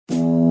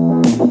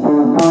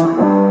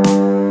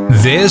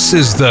This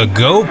is the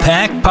Go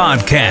Pack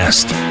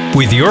Podcast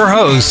with your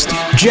host,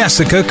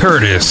 Jessica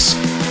Curtis.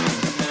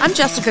 I'm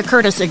Jessica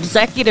Curtis,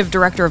 Executive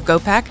Director of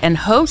GoPack and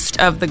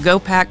host of the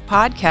GoPack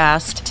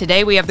Podcast.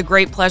 Today we have the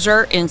great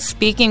pleasure in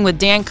speaking with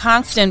Dan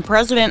Conston,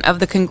 President of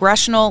the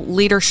Congressional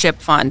Leadership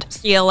Fund.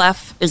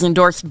 CLF is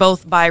endorsed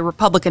both by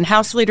Republican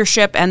House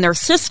leadership and their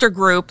sister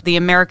group, the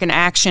American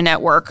Action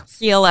Network.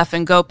 CLF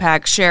and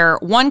GoPack share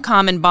one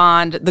common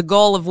bond, the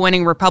goal of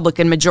winning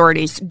Republican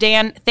majorities.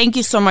 Dan, thank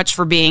you so much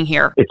for being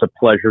here. It's a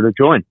pleasure to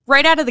join.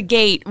 Right out of the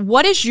gate,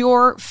 what is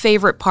your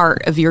favorite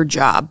part of your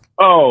job?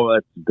 Oh,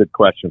 that's a good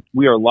question.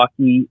 We are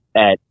lucky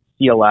at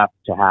CLF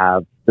to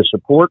have the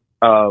support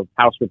of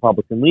House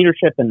Republican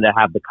leadership and to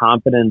have the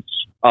confidence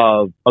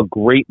of a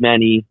great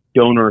many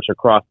donors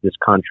across this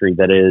country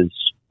that is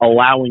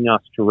allowing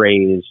us to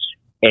raise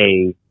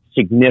a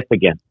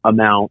significant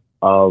amount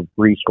of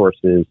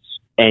resources.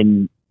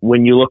 And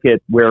when you look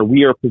at where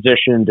we are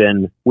positioned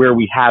and where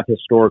we have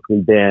historically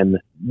been,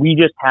 we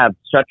just have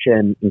such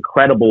an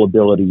incredible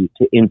ability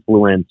to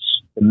influence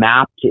the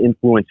map, to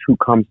influence who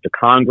comes to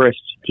Congress,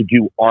 to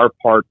do our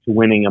part to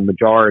winning a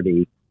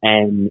majority.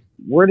 And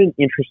we're at an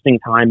interesting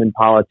time in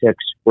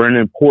politics. We're in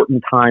an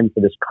important time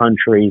for this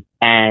country.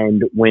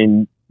 And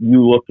when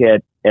you look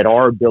at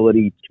our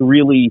ability to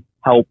really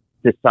help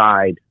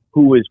decide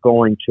who is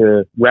going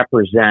to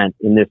represent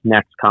in this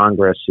next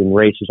Congress in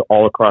races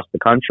all across the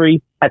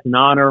country, that's an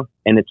honor,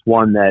 and it's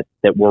one that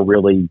we're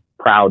really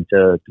proud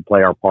to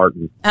play our part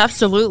in.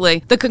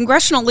 Absolutely. The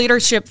Congressional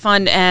Leadership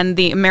Fund and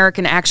the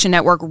American Action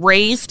Network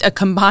raised a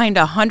combined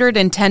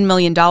 $110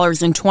 million in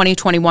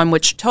 2021,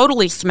 which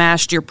totally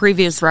smashed your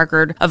previous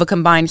record of a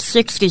combined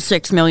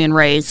 $66 million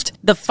raised.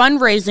 The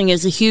fundraising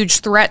is a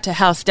huge threat to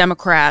House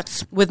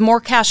Democrats. With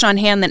more cash on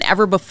hand than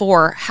ever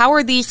before, how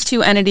are these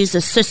two entities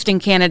assisting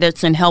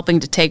candidates in helping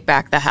to take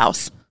back the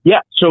House?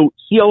 Yeah, so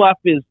CLF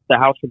is the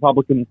House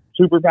Republican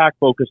Super PAC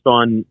focused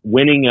on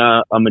winning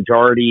a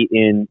majority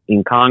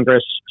in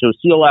Congress. So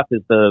CLF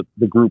is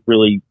the group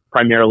really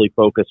primarily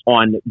focused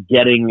on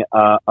getting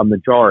a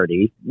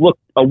majority. Look,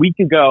 a week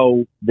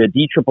ago, the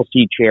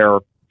DCCC chair,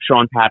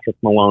 Sean Patrick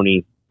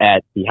Maloney,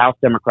 at the House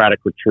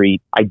Democratic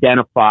Retreat,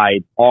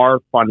 identified our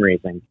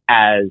fundraising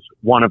as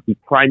one of the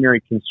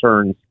primary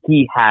concerns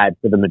he had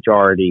for the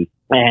majority.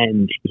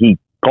 And he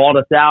called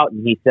us out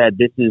and he said,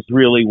 this is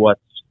really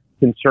what's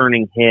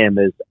concerning him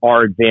is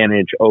our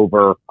advantage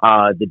over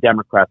the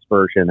Democrats'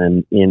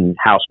 version in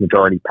House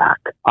Majority PAC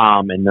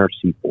and their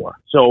C4.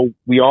 So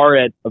we are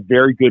at a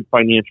very good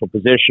financial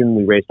position.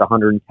 We raised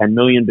 $110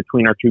 million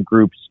between our two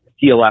groups.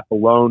 CLF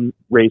alone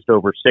raised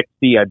over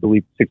 60, I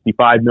believe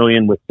 65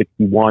 million with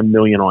 61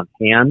 million on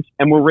hand.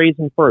 And we're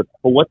raising further.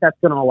 But what that's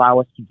going to allow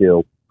us to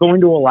do,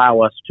 going to allow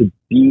us to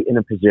be in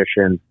a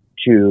position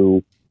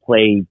to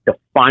play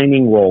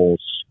defining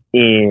roles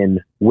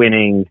in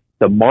winning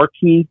the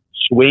marquee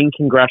swing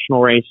congressional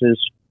races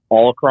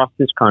all across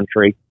this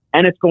country.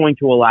 And it's going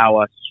to allow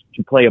us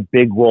to play a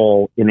big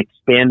role in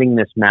expanding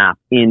this map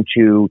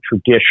into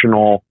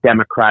traditional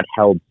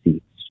Democrat-held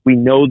seats. We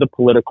know the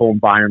political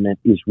environment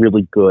is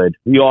really good.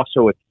 We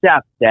also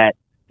accept that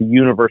the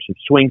universe of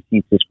swing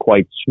seats is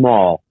quite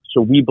small.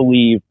 So we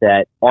believe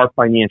that our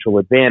financial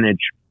advantage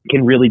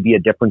can really be a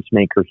difference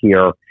maker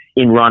here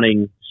in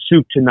running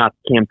soup to nuts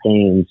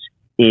campaigns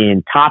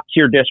in top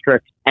tier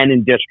districts and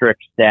in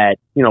districts that,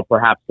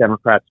 perhaps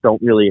Democrats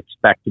don't really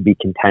expect to be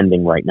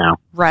contending right now.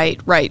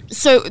 Right.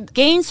 So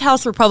gains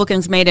House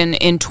Republicans made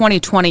in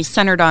 2020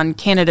 centered on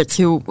candidates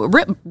who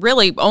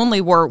really only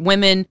were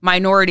women,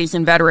 minorities,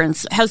 and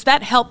veterans. Has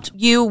that helped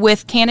you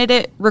with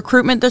candidate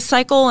recruitment this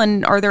cycle?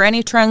 And are there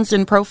any trends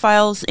and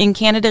profiles in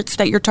candidates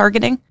that you're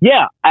targeting?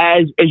 Yeah,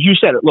 as you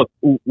said, look,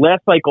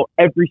 last cycle,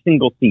 every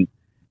single seat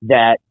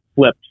that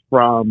flipped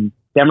from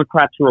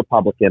Democrat to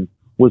Republican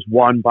was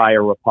won by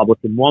a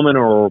Republican woman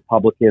or a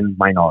Republican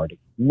minority.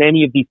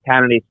 Many of these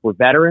candidates were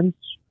veterans,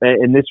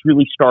 and this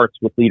really starts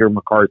with Leader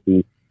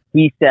McCarthy.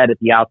 He said at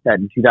the outset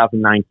in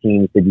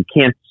 2019 that you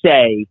can't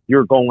say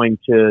you're going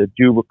to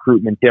do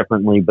recruitment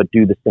differently, but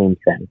do the same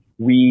thing.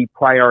 We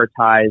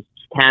prioritized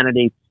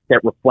candidates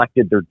that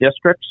reflected their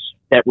districts,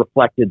 that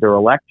reflected their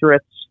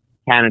electorates,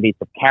 candidates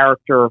of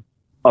character,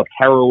 of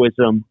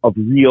heroism, of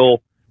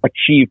real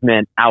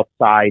achievement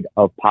outside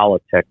of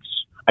politics.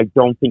 I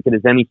don't think it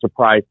is any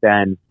surprise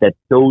then that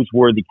those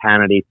were the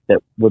candidates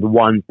that were the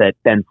ones that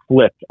then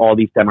flipped all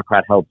these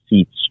Democrat-held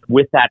seats.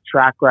 With that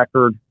track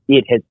record,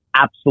 it has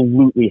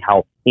absolutely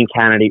helped in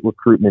candidate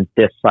recruitment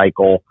this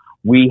cycle.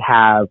 We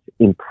have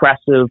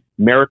impressive,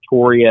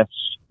 meritorious,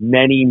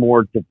 many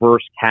more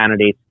diverse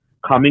candidates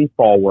coming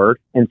forward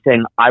and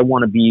saying, I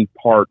want to be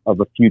part of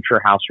a future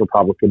House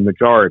Republican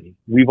majority.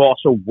 We've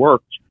also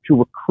worked to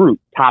recruit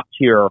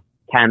top-tier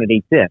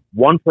candidates in.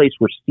 One place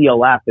where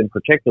CLF in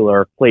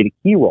particular played a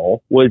key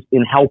role was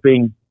in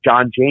helping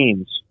John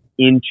James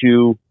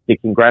into the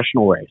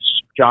congressional race.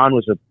 John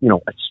was a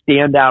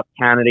standout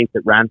candidate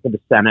that ran for the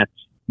Senate.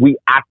 We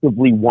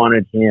actively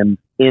wanted him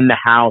in the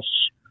House.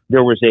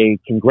 There was a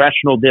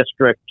congressional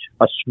district,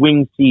 a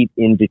swing seat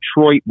in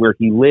Detroit where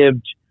he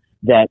lived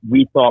that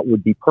we thought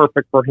would be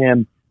perfect for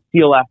him.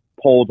 CLF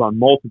polls on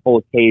multiple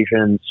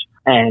occasions,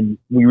 and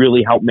we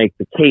really helped make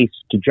the case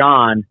to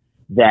John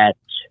that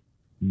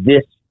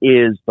this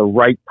is the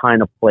right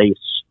kind of place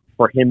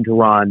for him to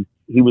run.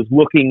 He was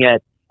looking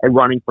at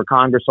running for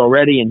Congress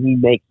already, and he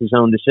makes his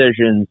own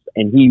decisions,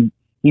 and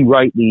he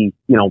rightly,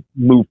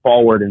 moved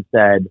forward and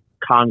said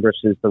Congress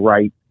is the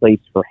right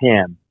place for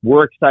him.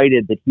 We're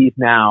excited that he's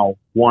now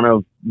one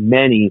of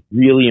many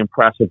really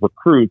impressive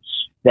recruits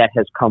that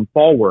has come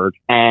forward.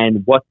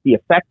 And what's the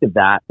effect of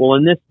that? Well,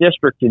 in this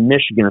district in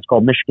Michigan, it's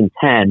called Michigan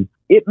 10,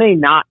 it may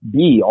not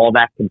be all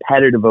that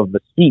competitive of a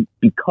seat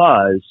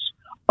because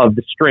of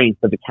the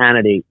strength of a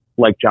candidate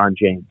like John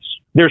James.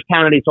 There's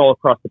candidates all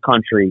across the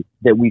country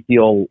that we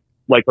feel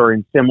like are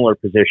in similar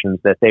positions,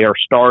 that they are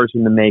stars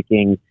in the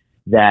making,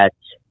 that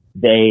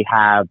they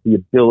have the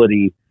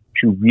ability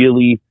to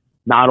really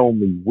not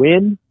only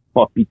win,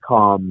 but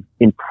become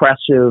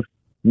impressive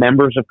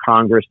members of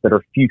Congress that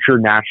are future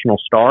national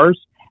stars.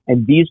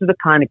 And these are the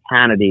kind of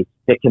candidates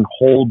that can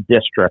hold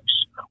districts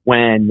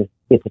when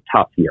it's a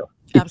tough year.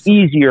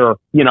 Absolutely. It's easier,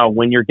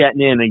 when you're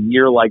getting in a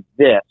year like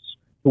this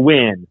to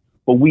win.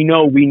 But we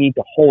know we need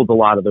to hold a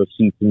lot of those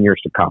seats in years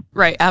to come.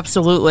 Right,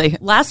 absolutely.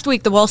 Last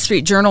week, the Wall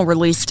Street Journal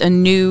released a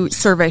new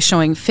survey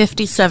showing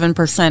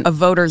 57% of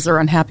voters are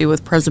unhappy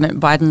with President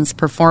Biden's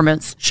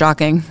performance.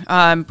 Shocking.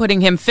 Putting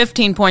him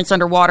 15 points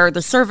underwater.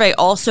 The survey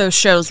also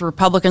shows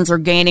Republicans are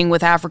gaining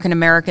with African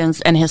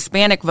Americans and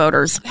Hispanic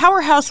voters. How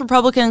are House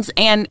Republicans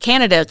and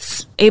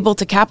candidates able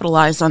to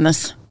capitalize on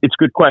this? It's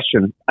a good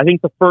question. I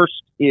think the first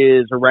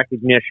is a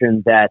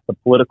recognition that the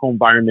political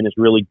environment is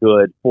really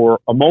good for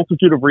a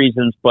multitude of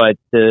reasons, but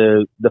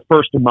the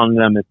first among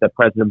them is that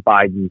President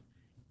Biden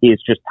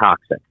is just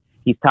toxic.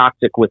 He's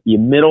toxic with the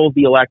middle of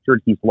the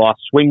electorate. He's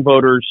lost swing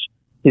voters.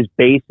 His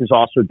base is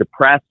also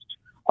depressed.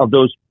 Of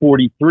those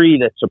 43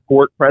 that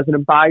support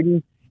President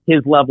Biden,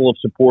 his level of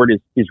support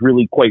is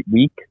really quite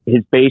weak.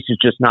 His base is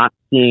just not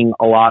seeing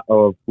a lot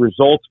of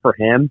results for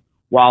him,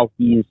 while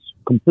he's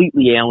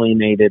completely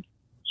alienated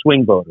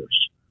swing voters.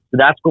 So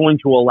that's going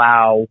to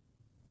allow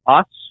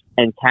us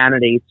and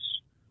candidates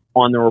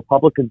on the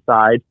Republican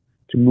side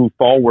to move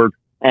forward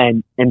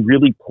and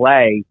really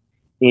play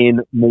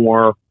in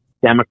more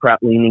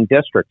Democrat-leaning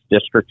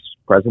districts.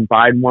 President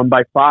Biden won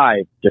by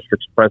 5.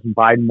 Districts President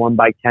Biden won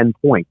by 10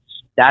 points.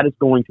 That is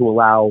going to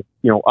allow,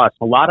 us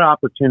a lot of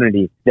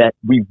opportunity that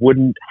we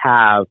wouldn't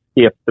have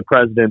if the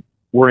president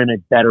were in a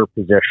better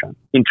position.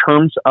 In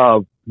terms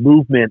of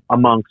movement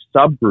among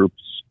subgroups,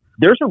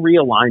 there's a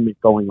realignment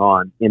going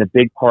on in a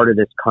big part of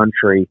this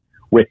country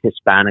with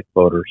Hispanic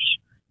voters.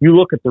 You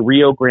look at the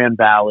Rio Grande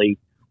Valley,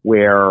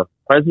 where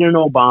President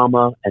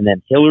Obama and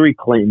then Hillary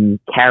Clinton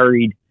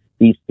carried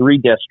these 3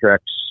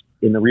 districts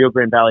in the Rio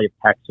Grande Valley of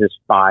Texas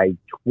by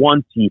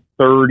 20,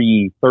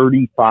 30,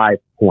 35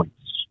 points.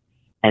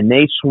 And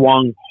they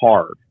swung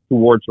hard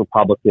towards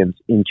Republicans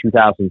in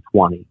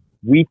 2020.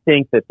 We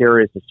think that there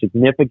is a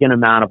significant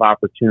amount of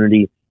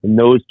opportunity in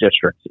those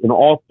districts. In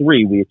all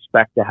 3, we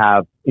expect to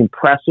have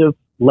impressive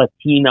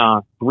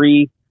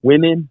 3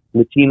 women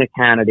Latina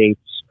candidates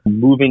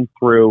moving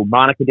through.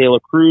 Monica De La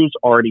Cruz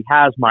already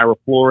has, Mayra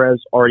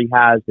Flores already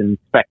has, and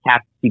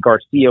Kathy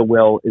Garcia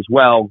will as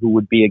well, who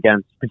would be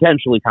against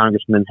potentially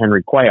Congressman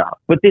Henry Cuellar.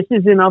 But this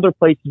is in other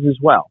places as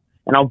well.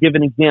 And I'll give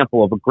an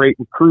example of a great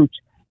recruit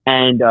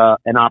and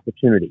an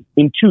opportunity.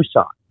 In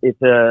Tucson,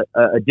 it's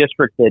a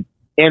district that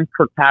Ann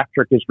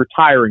Kirkpatrick is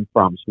retiring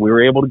from, so we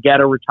were able to get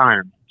a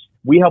retirement.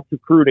 We helped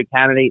recruit a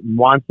candidate,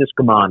 Juan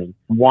Ciscomani.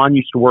 Juan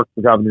used to work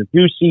for Governor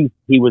Ducey.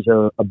 He was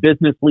a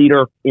business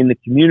leader in the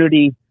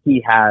community.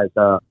 He has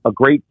a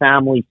great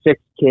family, 6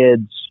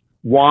 kids.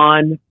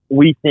 Juan,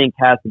 we think,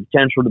 has the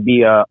potential to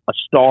be a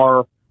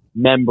star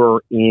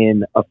member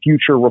in a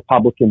future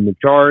Republican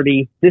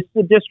majority. This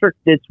is a district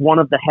that's one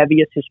of the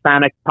heaviest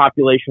Hispanic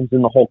populations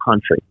in the whole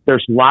country.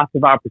 There's lots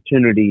of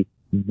opportunity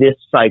this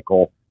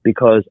cycle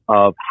because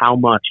of how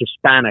much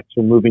Hispanics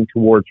are moving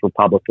towards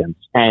Republicans.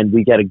 And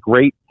we get a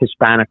great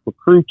Hispanic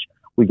recruit,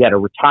 we get a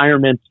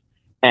retirement,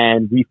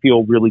 and we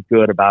feel really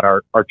good about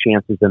our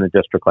chances in a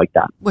district like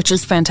that. Which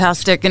is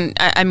fantastic. And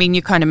I mean,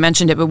 you kind of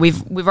mentioned it, but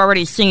we've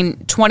already seen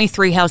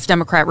 23 House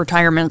Democrat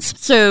retirements.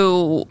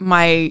 So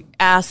my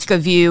ask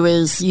of you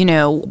is,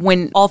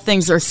 when all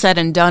things are said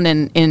and done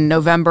in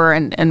November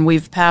and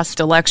we've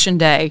passed Election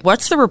Day,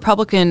 what's the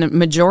Republican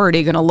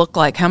majority going to look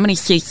like? How many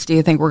seats do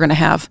you think we're going to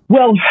have?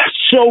 Well,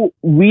 so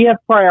we have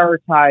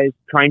prioritized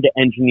trying to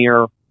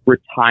engineer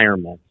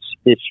retirements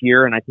this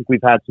year, and I think we've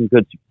had some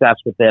good success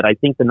with it. I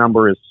think the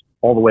number is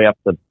all the way up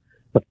to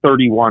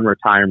 31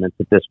 retirements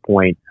at this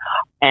point.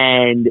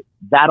 And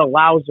that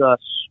allows us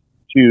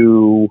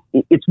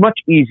it's much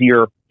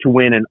easier to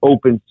win an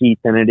open seat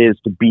than it is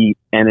to beat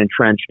an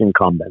entrenched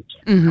incumbent.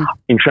 Mm-hmm.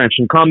 Entrenched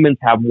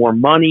incumbents have more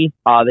money.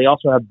 They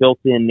also have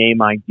built-in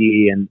name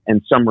ID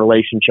and some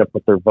relationship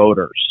with their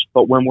voters.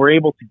 But when we're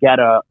able to get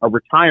a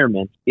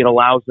retirement, it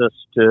allows us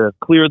to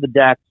clear the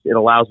decks. It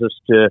allows us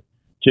to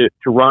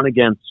run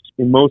against,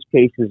 in most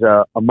cases,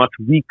 a much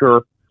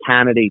weaker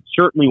candidate,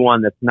 certainly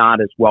one that's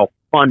not as well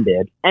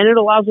funded. And it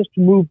allows us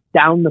to move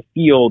down the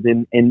field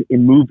and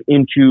move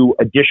into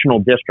additional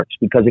districts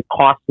because it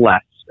costs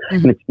less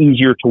and it's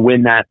easier to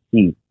win that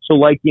seat. So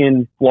like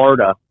in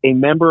Florida, a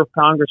member of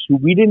Congress who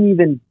we didn't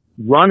even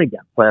run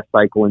against last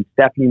cycle, and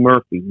Stephanie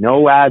Murphy,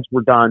 no ads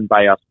were done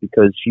by us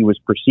because she was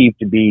perceived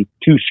to be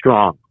too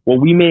strong. Well,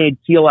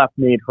 CLF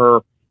made her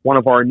one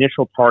of our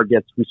initial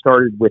targets. We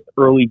started with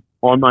early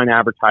online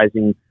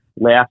advertising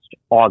last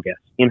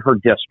August in her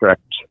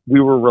district.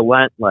 We were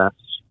relentless.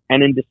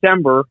 And in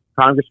December,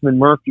 Congressman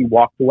Murphy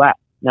walked away.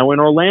 Now, in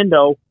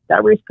Orlando,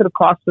 that race could have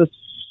cost us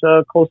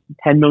close to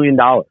 $10 million,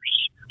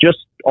 just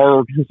our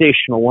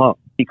organization alone.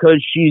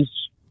 Because she's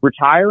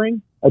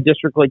retiring, a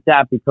district like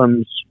that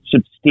becomes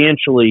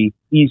substantially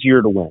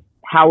easier to win.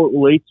 How it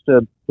relates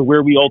to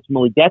where we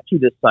ultimately get to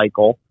this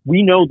cycle,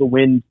 we know the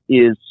wind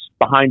is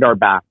behind our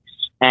backs.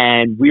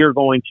 And we are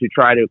going to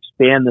try to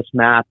expand this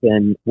map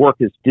and work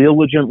as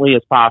diligently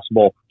as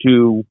possible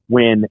to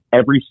win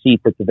every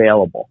seat that's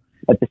available.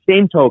 At the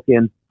same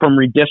token, from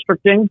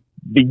redistricting,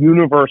 the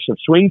universe of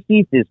swing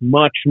seats is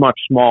much, much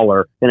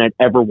smaller than it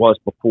ever was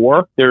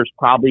before. There's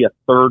probably a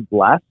third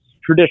less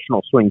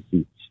traditional swing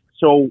seats.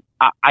 So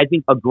I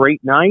think a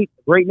great night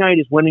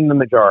is winning the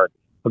majority.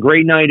 A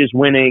great night is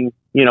winning,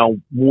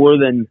 more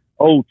than,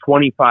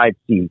 25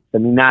 seats. I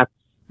mean, that's,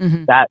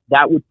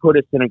 that would put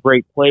us in a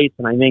great place.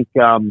 And I think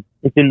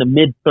it's in the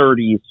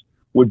mid-30s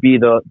would be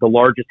the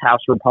largest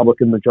House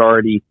Republican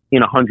majority in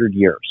 100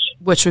 years.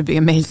 Which would be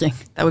amazing.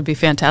 That would be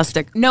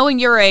fantastic. Knowing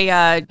you're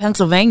a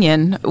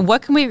Pennsylvanian,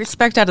 what can we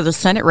expect out of the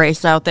Senate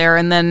race out there?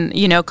 And then,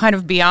 kind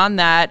of beyond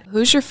that,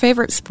 who's your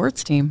favorite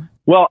sports team?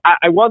 Well,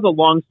 I was a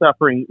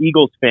long-suffering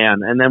Eagles fan,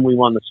 and then we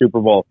won the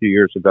Super Bowl a few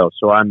years ago,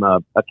 so I'm a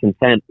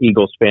content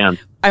Eagles fan.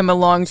 I'm a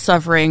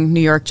long-suffering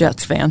New York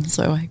Jets fan,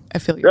 so I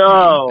feel you're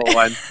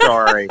I'm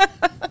sorry.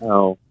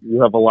 Oh,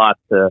 you have a lot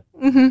to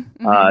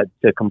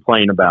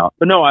complain about.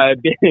 But no,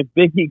 I'm a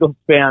big Eagles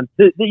fan.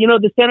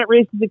 The Senate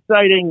race is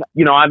exciting.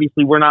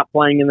 Obviously, we're not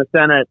playing in the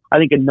Senate. I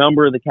think a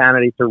number of the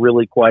candidates are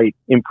really quite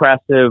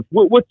impressive.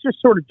 What just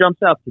sort of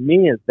jumps out to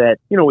me is that,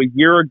 a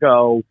year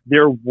ago,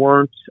 there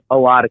weren't a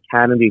lot of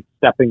candidates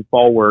stepping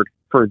forward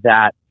for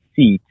that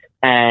seat.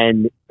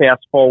 And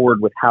fast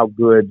forward with how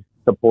good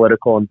the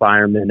political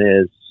environment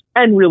is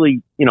and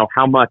really,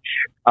 how much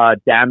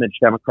damage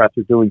Democrats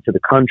are doing to the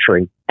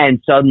country.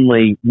 And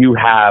suddenly you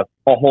have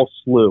a whole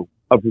slew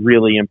of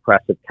really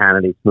impressive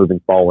candidates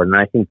moving forward. And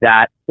I think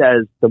that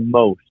says the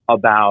most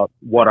about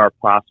what our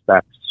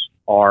prospects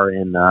are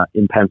in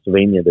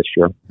Pennsylvania this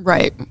year.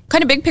 Right.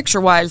 Kind of big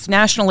picture wise,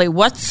 nationally,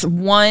 what's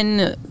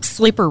one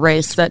sleeper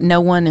race that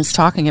no one is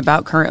talking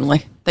about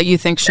currently that you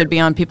think should be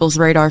on people's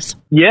radars?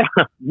 Yeah,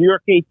 New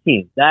York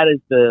 18. That is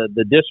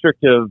the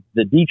district of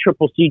the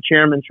DCCC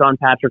chairman, Sean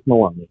Patrick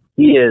Maloney.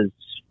 He is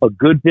a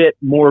good bit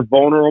more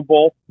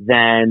vulnerable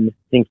than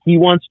I think he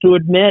wants to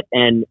admit.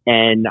 And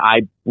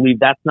I believe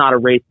that's not a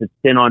race that's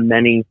been on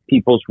many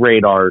people's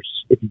radars.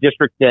 It's a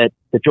district that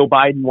Joe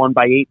Biden won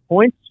by 8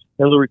 points.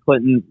 Hillary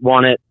Clinton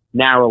won it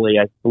narrowly,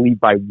 I believe,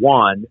 by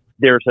 1.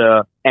 There's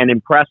an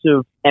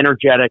impressive,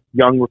 energetic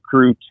young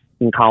recruit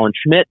in Colin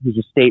Schmidt, who's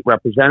a state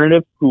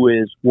representative who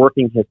is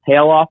working his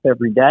tail off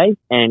every day.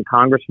 And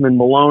Congressman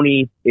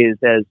Maloney is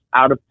as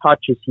out of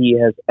touch as he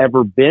has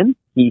ever been.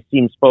 He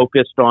seems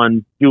focused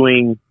on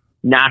doing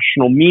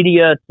national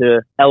media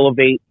to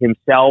elevate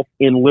himself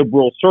in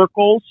liberal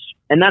circles.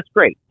 And that's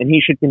great. And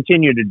he should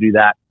continue to do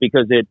that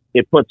because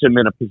it puts him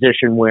in a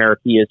position where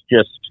he is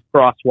just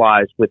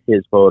crosswise with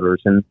his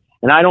voters. And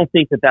I don't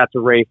think that that's a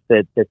race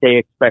that they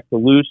expect to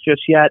lose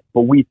just yet,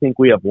 but we think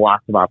we have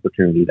lots of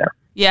opportunity there.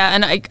 Yeah,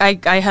 and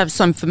I have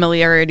some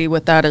familiarity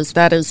with that, as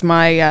that is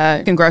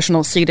my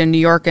congressional seat in New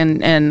York,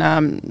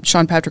 and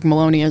Sean Patrick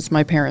Maloney is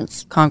my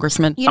parents'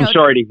 congressman. I'm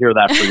sorry to hear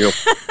that for you.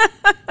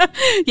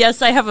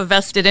 Yes, I have a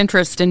vested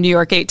interest in New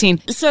York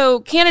 18. So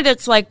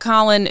candidates like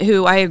Colin,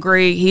 who I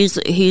agree,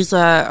 he's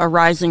a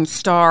rising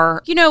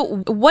star.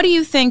 What do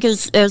you think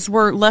as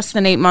we're less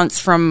than 8 months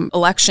from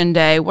Election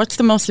Day, what's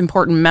the most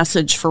important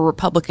message for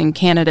Republican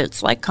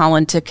candidates like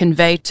Colin to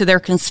convey to their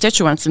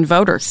constituents and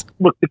voters?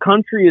 Look, the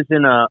country is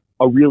in a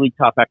really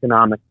tough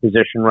economic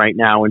position right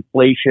now.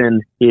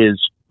 Inflation is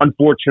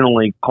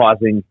unfortunately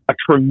causing a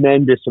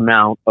tremendous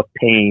amount of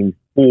pain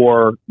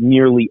for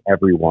nearly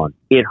everyone.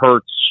 It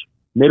hurts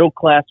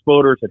middle-class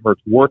voters. It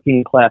hurts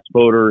working-class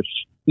voters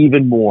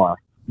even more.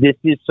 This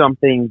is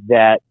something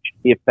that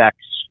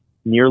affects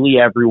nearly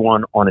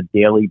everyone on a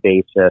daily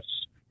basis.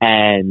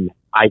 And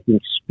I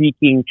think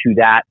speaking to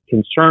that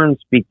concern,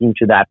 speaking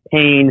to that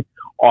pain,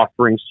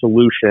 offering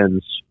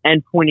solutions,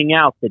 and pointing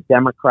out that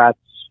Democrats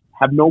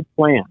have no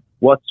plan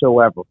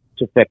whatsoever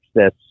to fix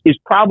this is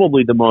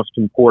probably the most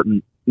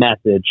important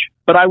message.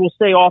 But I will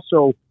say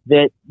also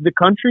that the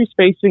country's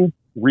facing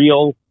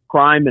real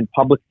crime and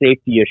public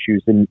safety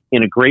issues in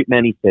a great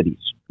many cities.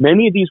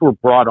 Many of these were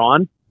brought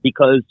on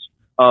because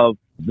of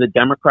the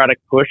Democratic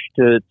push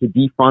to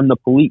defund the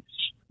police.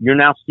 You're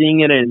now seeing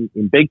it in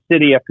big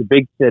city after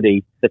big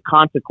city, the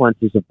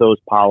consequences of those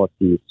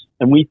policies.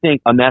 And we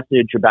think a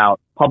message about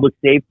public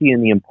safety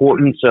and the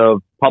importance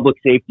of public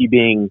safety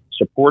being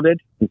supported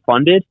and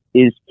funded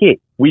is key.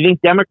 We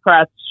think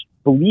Democrats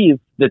believe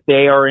that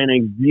they are in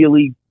a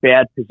really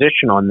bad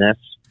position on this,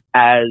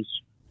 as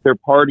their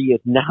party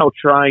is now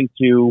trying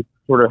to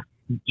sort of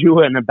do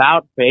an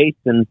about face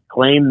and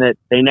claim that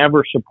they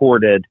never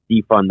supported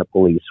defund the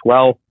police.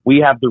 Well,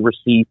 we have the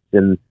receipts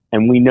and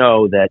we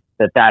know that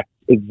that's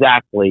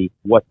exactly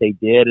what they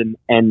did.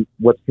 And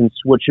what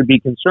should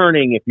be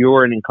concerning if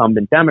you're an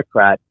incumbent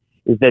Democrat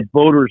is that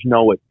voters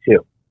know it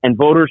too. And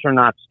voters are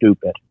not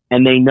stupid.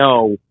 And they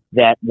know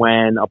that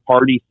when a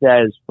party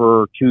says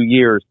for 2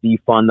 years,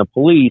 defund the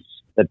police,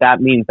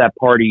 that means that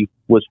party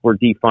was for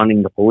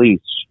defunding the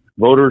police.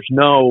 Voters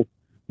know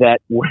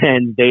that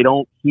when they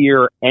don't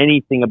hear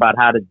anything about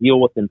how to deal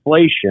with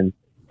inflation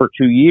for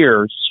 2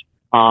 years,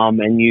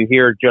 and you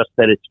hear just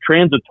that it's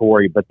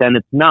transitory, but then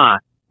it's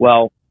not,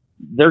 well,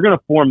 they're going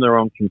to form their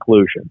own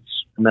conclusions.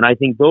 And then I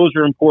think those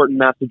are important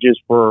messages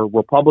for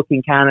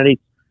Republican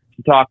candidates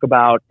to talk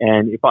about.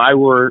 And if I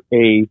were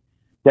a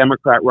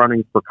Democrat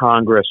running for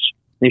Congress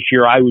this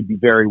year, I would be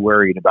very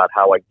worried about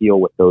how I deal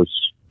with those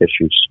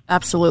issues.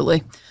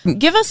 Absolutely.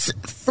 Give us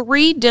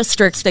 3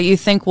 districts that you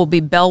think will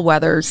be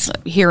bellwethers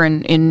here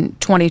in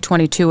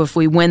 2022 if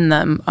we win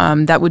them.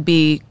 That would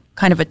be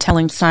kind of a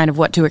telling sign of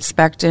what to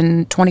expect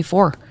in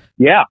 24.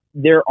 Yeah,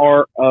 there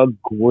are a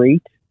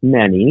great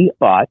many,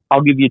 but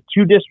I'll give you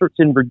 2 districts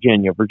in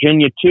Virginia.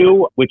 Virginia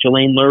 2, which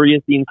Elaine Lurie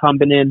is the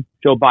incumbent in.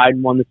 Joe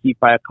Biden won the seat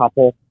by a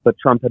couple, but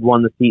Trump had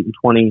won the seat in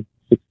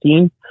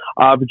 2016.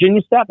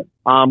 Virginia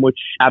 7, which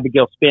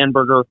Abigail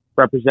Spanberger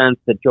represents,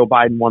 that Joe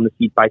Biden won the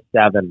seat by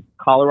 7.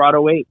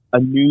 Colorado 8, a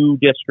new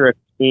district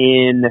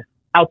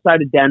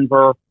outside of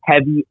Denver,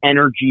 heavy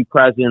energy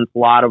presence, a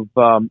lot of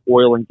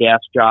oil and gas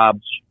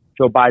jobs.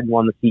 Joe Biden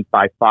won the seat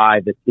by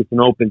 5. It's an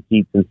open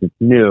seat since it's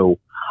new.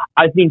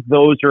 I think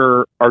those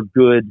are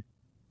good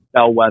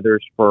bellwethers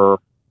for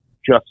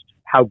just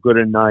how good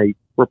a night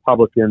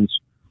Republicans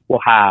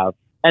will have.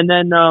 And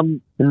then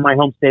in my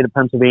home state of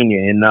Pennsylvania,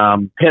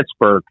 in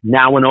Pittsburgh,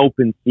 now an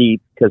open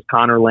seat because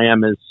Connor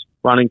Lamb is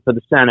running for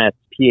the Senate,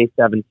 PA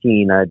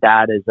 17.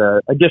 That is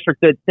a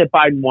district that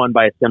Biden won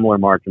by a similar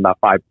margin, about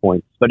 5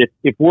 points. But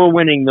if we're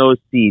winning those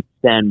seats,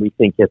 then we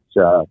think it's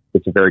a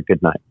very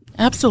good night.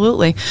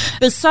 Absolutely.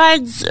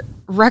 Besides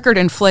record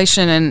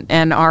inflation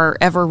and our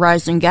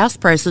ever-rising gas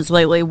prices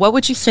lately, what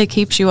would you say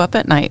keeps you up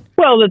at night?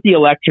 Well, that the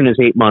election is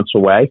 8 months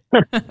away.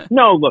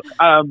 No, look,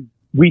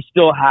 we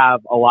still have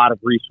a lot of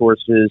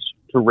resources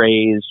to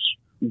raise.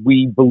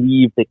 We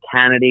believe that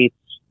candidates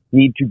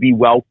need to be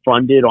well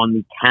funded on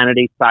the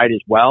candidate side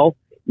as well.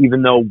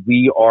 Even though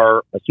we are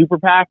a super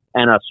PAC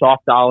and a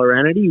soft dollar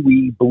entity,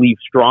 we believe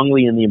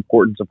strongly in the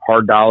importance of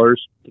hard dollars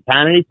to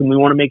candidates, and we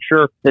want to make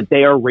sure that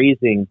they are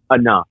raising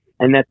enough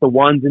and that the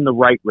ones in the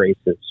right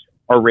races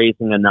are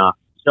raising enough.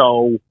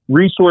 So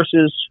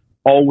resources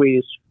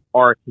always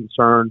are a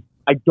concern.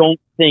 I don't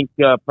think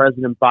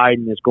President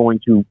Biden is going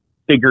to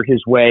figure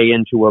his way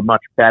into a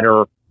much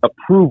better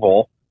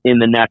approval in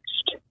the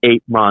next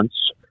 8 months.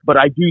 But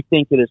I do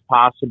think it is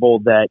possible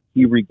that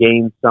he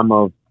regains some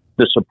of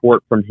the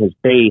support from his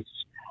base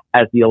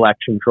as the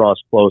election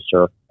draws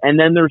closer. And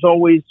then there's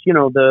always,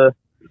 the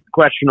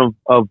question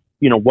of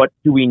what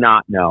do we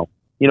not know?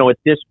 At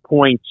this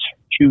point,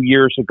 2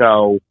 years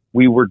ago,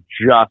 we were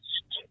just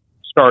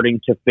starting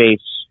to face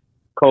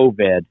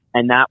COVID,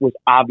 and that was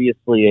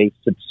obviously a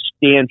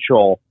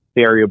substantial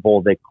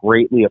variable that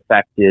greatly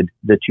affected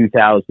the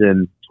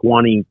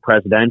 2020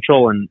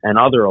 presidential and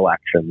other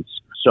elections.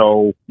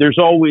 So there's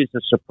always a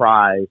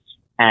surprise,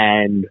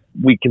 and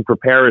we can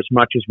prepare as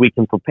much as we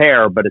can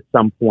prepare, but at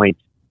some point,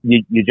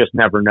 you just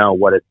never know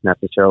what it's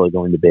necessarily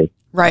going to be.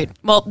 Right.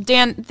 Well,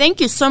 Dan, thank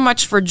you so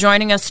much for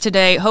joining us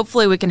today.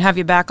 Hopefully we can have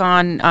you back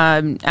on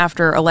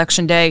after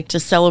Election Day to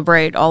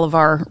celebrate all of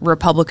our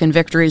Republican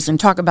victories and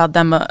talk about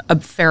them a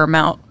fair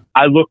amount.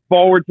 I look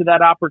forward to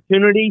that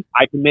opportunity.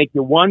 I can make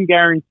you one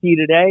guarantee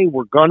today.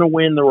 We're going to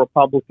win we're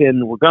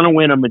going to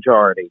win a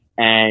majority.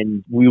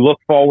 And we look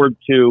forward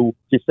to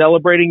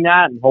celebrating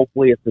that, and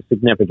hopefully it's a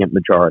significant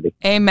majority.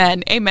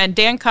 Amen. Amen.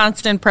 Dan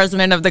Conston,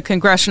 president of the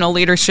Congressional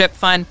Leadership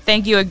Fund.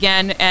 Thank you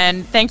again.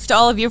 And thanks to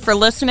all of you for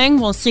listening.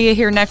 We'll see you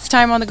here next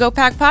time on the Go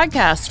Pack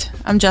podcast.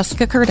 I'm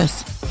Jessica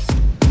Curtis.